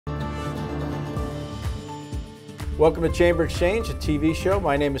Welcome to Chamber Exchange, a TV show.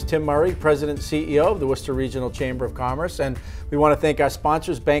 My name is Tim Murray, President and CEO of the Worcester Regional Chamber of Commerce, and we want to thank our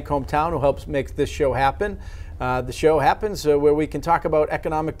sponsors, Bank Hometown, who helps make this show happen. The show happens where we can talk about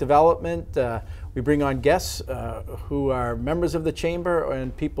economic development. We bring on guests who are members of the Chamber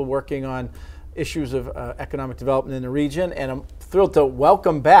and people working on issues of economic development in the region. And I'm thrilled to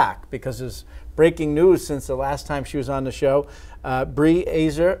welcome back, because there's breaking news since the last time she was on the show. Briana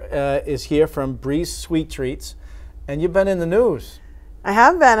Azier is here from Bree's Sweet Treats. And you've been in the news. I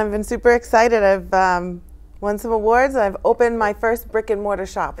have been. I've been super excited. I've won some awards. I've opened my first brick and mortar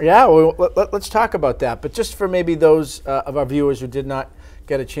shop. Yeah, well, let's talk about that. But just for maybe those of our viewers who did not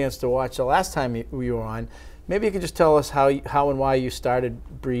get a chance to watch the last time you were on, maybe you could just tell us how and why you started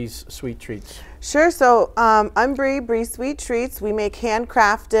Bree's Sweet Treats. Sure. So I'm Bree's Sweet Treats. We make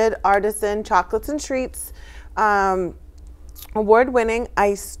handcrafted artisan chocolates and treats. Award-winning.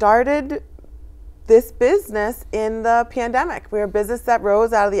 I started this business in the pandemic. We're a business that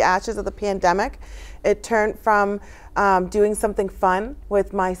rose out of the ashes of the pandemic. It turned from doing something fun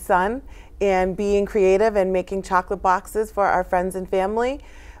with my son and being creative and making chocolate boxes for our friends and family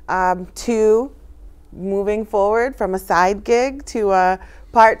to moving forward from a side gig to a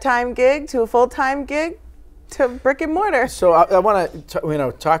part-time gig to a full-time gig to brick and mortar. So I want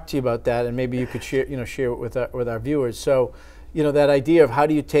to talk to you about that, and maybe you could share it with our viewers. So that idea of how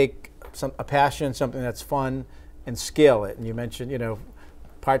do you take a passion, something that's fun, and scale it. And you mentioned,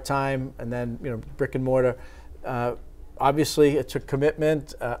 part-time and then, brick and mortar. Obviously, it's a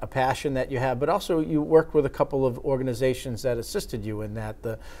commitment, a passion that you have, but also you work with a couple of organizations that assisted you in that,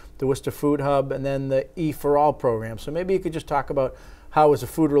 the Worcester Food Hub and then the E for All program. So maybe you could just talk about how, as a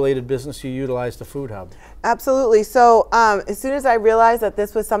food-related business, you utilize the Food Hub. Absolutely. So as soon as I realized that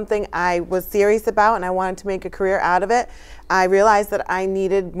this was something I was serious about and I wanted to make a career out of it, I realized that I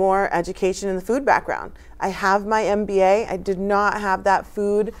needed more education in the food background. I have my MBA. I did not have that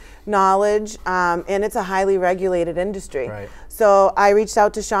food knowledge, and it's a highly regulated industry. Right. So I reached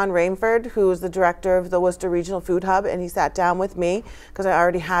out to Sean Rainford, who is the director of the Worcester Regional Food Hub, and he sat down with me because I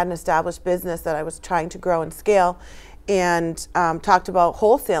already had an established business that I was trying to grow and scale, and talked about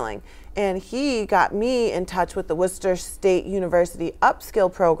wholesaling. And he got me in touch with the Worcester State University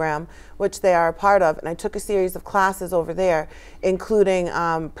Upskill program, which they are a part of. And I took a series of classes over there, including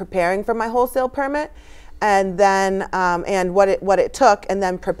preparing for my wholesale permit, and then and what it took, and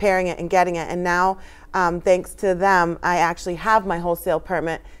then preparing it and getting it. And now, thanks to them, I actually have my wholesale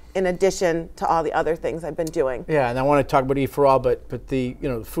permit, in addition to all the other things I've been doing. Yeah, and I want to talk about E for All, but the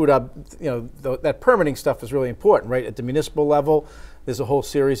Food Hub, that permitting stuff is really important, right? At the municipal level, there's a whole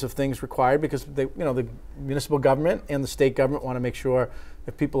series of things required, because the municipal government and the state government want to make sure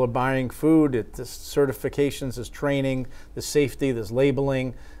if people are buying food, there's certifications, there's training, there's safety, there's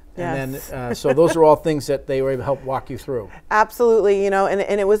labeling. Yes. And then, so those are all things that they were able to help walk you through. Absolutely, and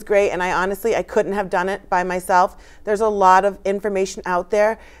it was great. And I couldn't have done it by myself. There's a lot of information out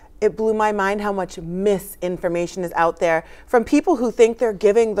there. It blew my mind how much misinformation is out there from people who think they're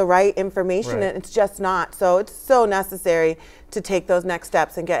giving the right information, right, and it's just not. So it's so necessary to take those next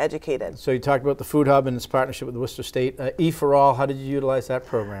steps and get educated. So you talked about the Food Hub and its partnership with the Worcester State. E for All, how did you utilize that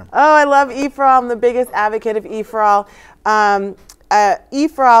program? Oh, I love E for All. I'm the biggest advocate of E for All. E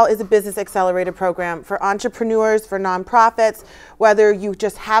for All is a business accelerator program for entrepreneurs, for nonprofits, whether you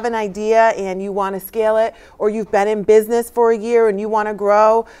just have an idea and you want to scale it, or you've been in business for a year and you want to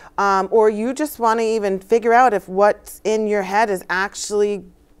grow, or you just want to even figure out if what's in your head is actually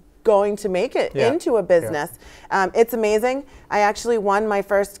going to make it into a business. Yeah. It's amazing. I actually won my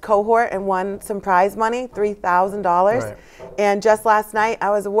first cohort and won some prize money, $3,000. Right. And just last night,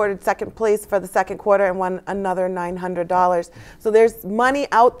 I was awarded second place for the second quarter and won another $900. So there's money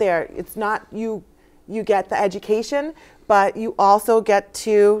out there. It's not you get the education, but you also get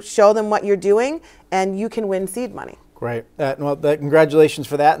to show them what you're doing, and you can win seed money. Great. Well, congratulations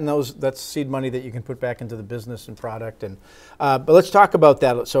for that, and that's seed money that you can put back into the business and product. And but let's talk about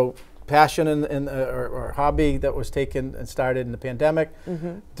that. So, passion or hobby that was taken and started in the pandemic,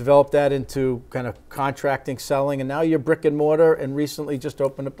 developed that into kind of contracting, selling, and now you're brick and mortar, and recently just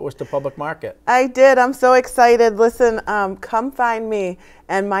opened up Worcester Public Market. I did. I'm so excited. Listen, come find me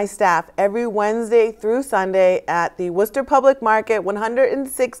and my staff every Wednesday through Sunday at the Worcester Public Market,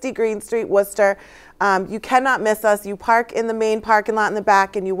 160 Green Street, Worcester. You cannot miss us. You park in the main parking lot in the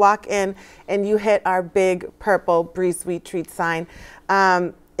back, and you walk in and you hit our big purple Bree's Sweet Treats sign.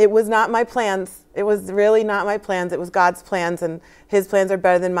 It was not my plans It was really not my plans. It was God's plans, and his plans are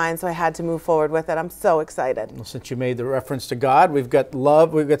better than mine, so I had to move forward with it. I'm so excited. Well, since you made the reference to God, we've got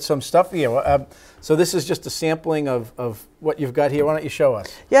love, we've got some stuff here. So this is just a sampling of what you've got here. Why don't you show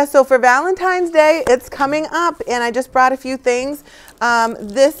us? Yeah, so for Valentine's Day, it's coming up, and I just brought a few things.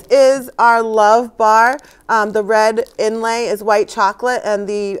 This is our love bar. The red inlay is white chocolate, and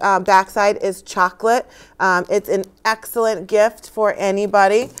the backside is chocolate. It's an excellent gift for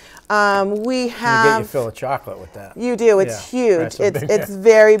anybody. We have. You get your fill of chocolate with that. You do. It's huge. It's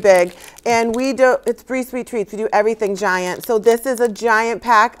very big, and we do. It's Bree Sweet Treats. We do everything giant. So this is a giant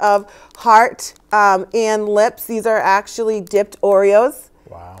pack of heart and lips. These are actually dipped Oreos.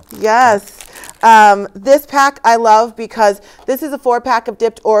 Wow. Yes. This pack I love because this is a 4-pack of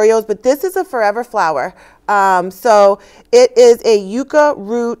dipped Oreos, but this is a forever flour. So it is a yucca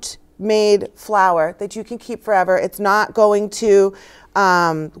root made flour that you can keep forever. It's not going to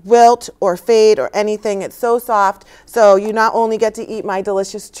wilt or fade or anything. It's so soft. So you not only get to eat my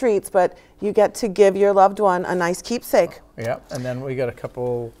delicious treats, but you get to give your loved one a nice keepsake. Yep. And then we got a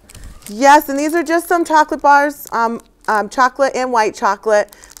couple. Yes, and these are just some chocolate bars, chocolate and white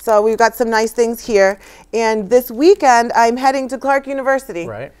chocolate. So we've got some nice things here. And this weekend, I'm heading to Clark University.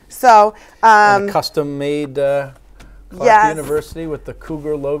 Right. So and a custom-made Clark University with the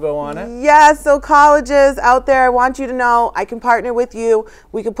Cougar logo on it. Yes, so colleges out there, I want you to know I can partner with you.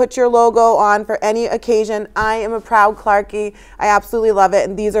 We can put your logo on for any occasion. I am a proud Clarkie. I absolutely love it.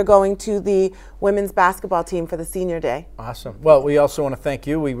 And these are going to the women's basketball team for the senior day. Awesome. Well, we also want to thank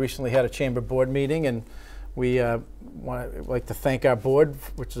you. We recently had a chamber board meeting, and we like to thank our board,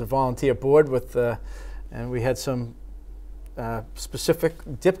 which is a volunteer board, and we had some specific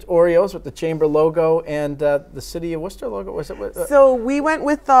dipped Oreos with the chamber logo and the City of Worcester logo. Was it? So we went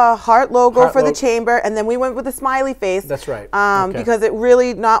with the heart logo for the chamber, and then we went with the smiley face. That's right. Because it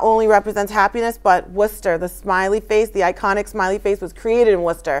really not only represents happiness, but Worcester, the smiley face, the iconic smiley face was created in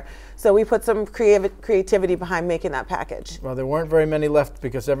Worcester. So we put some creativity behind making that package. Well, there weren't very many left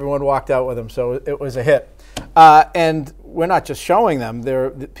because everyone walked out with them, so it was a hit. And we're not just showing them.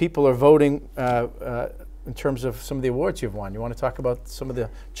 People are voting in terms of some of the awards you've won. You want to talk about some of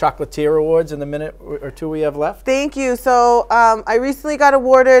the Chocolatier Awards in the minute or two we have left? Thank you. So I recently got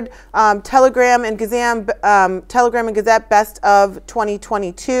awarded Telegram and Gazette Best of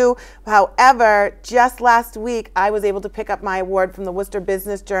 2022. However, just last week I was able to pick up my award from the Worcester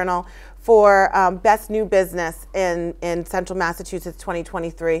Business Journal for Best New Business in Central Massachusetts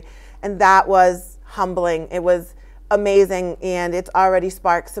 2023. And that was humbling. It was amazing, and it's already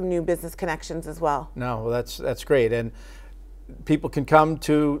sparked some new business connections as well. No, well, that's great. And people can come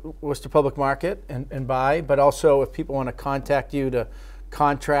to Worcester Public Market and buy, but also if people want to contact you to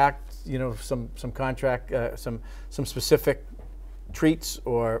contract, some specific treats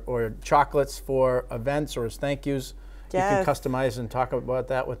or chocolates for events or as thank yous, you can customize and talk about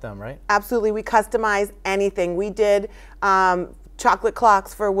that with them, right? Absolutely. We customize anything. We did chocolate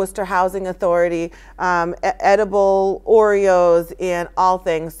clocks for Worcester Housing Authority, edible Oreos, and all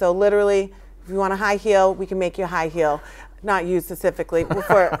things. So literally, if you want a high heel, we can make you a high heel. Not you specifically,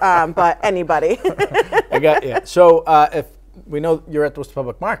 but anybody. I got you. So if we know you're at the Worcester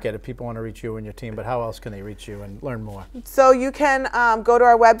Public Market, if people want to reach you and your team, but how else can they reach you and learn more? So you can go to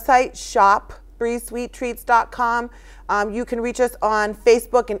our website, shop.breesweettreats.com. You can reach us on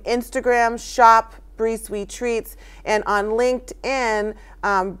Facebook and Instagram, shop Bree Sweet Treats, and on LinkedIn,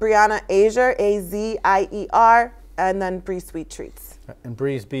 Briana Azier, A-Z-I-E-R, and then Bree Sweet Treats. And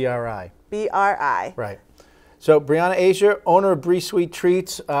Bree's B-R-I. B-R-I. Right. So Briana Azier, owner of Bree Sweet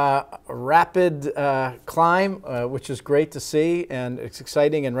Treats, rapid climb, which is great to see, and it's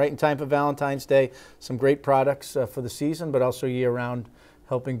exciting and right in time for Valentine's Day. Some great products for the season, but also year-round,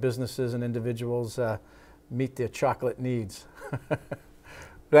 helping businesses and individuals meet their chocolate needs.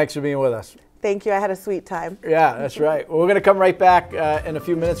 Thanks for being with us. Thank you. I had a sweet time. Yeah, that's right. Well, we're going to come right back in a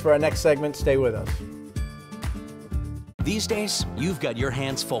few minutes for our next segment. Stay with us. These days, you've got your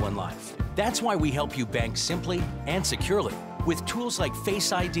hands full in life. That's why we help you bank simply and securely with tools like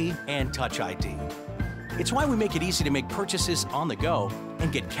Face ID and Touch ID. It's why we make it easy to make purchases on the go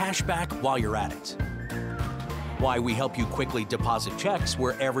and get cash back while you're at it. Why we help you quickly deposit checks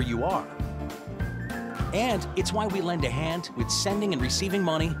wherever you are. And it's why we lend a hand with sending and receiving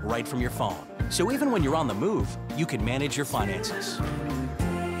money right from your phone. So even when you're on the move, you can manage your finances.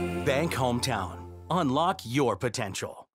 Bank Hometown. Unlock your potential.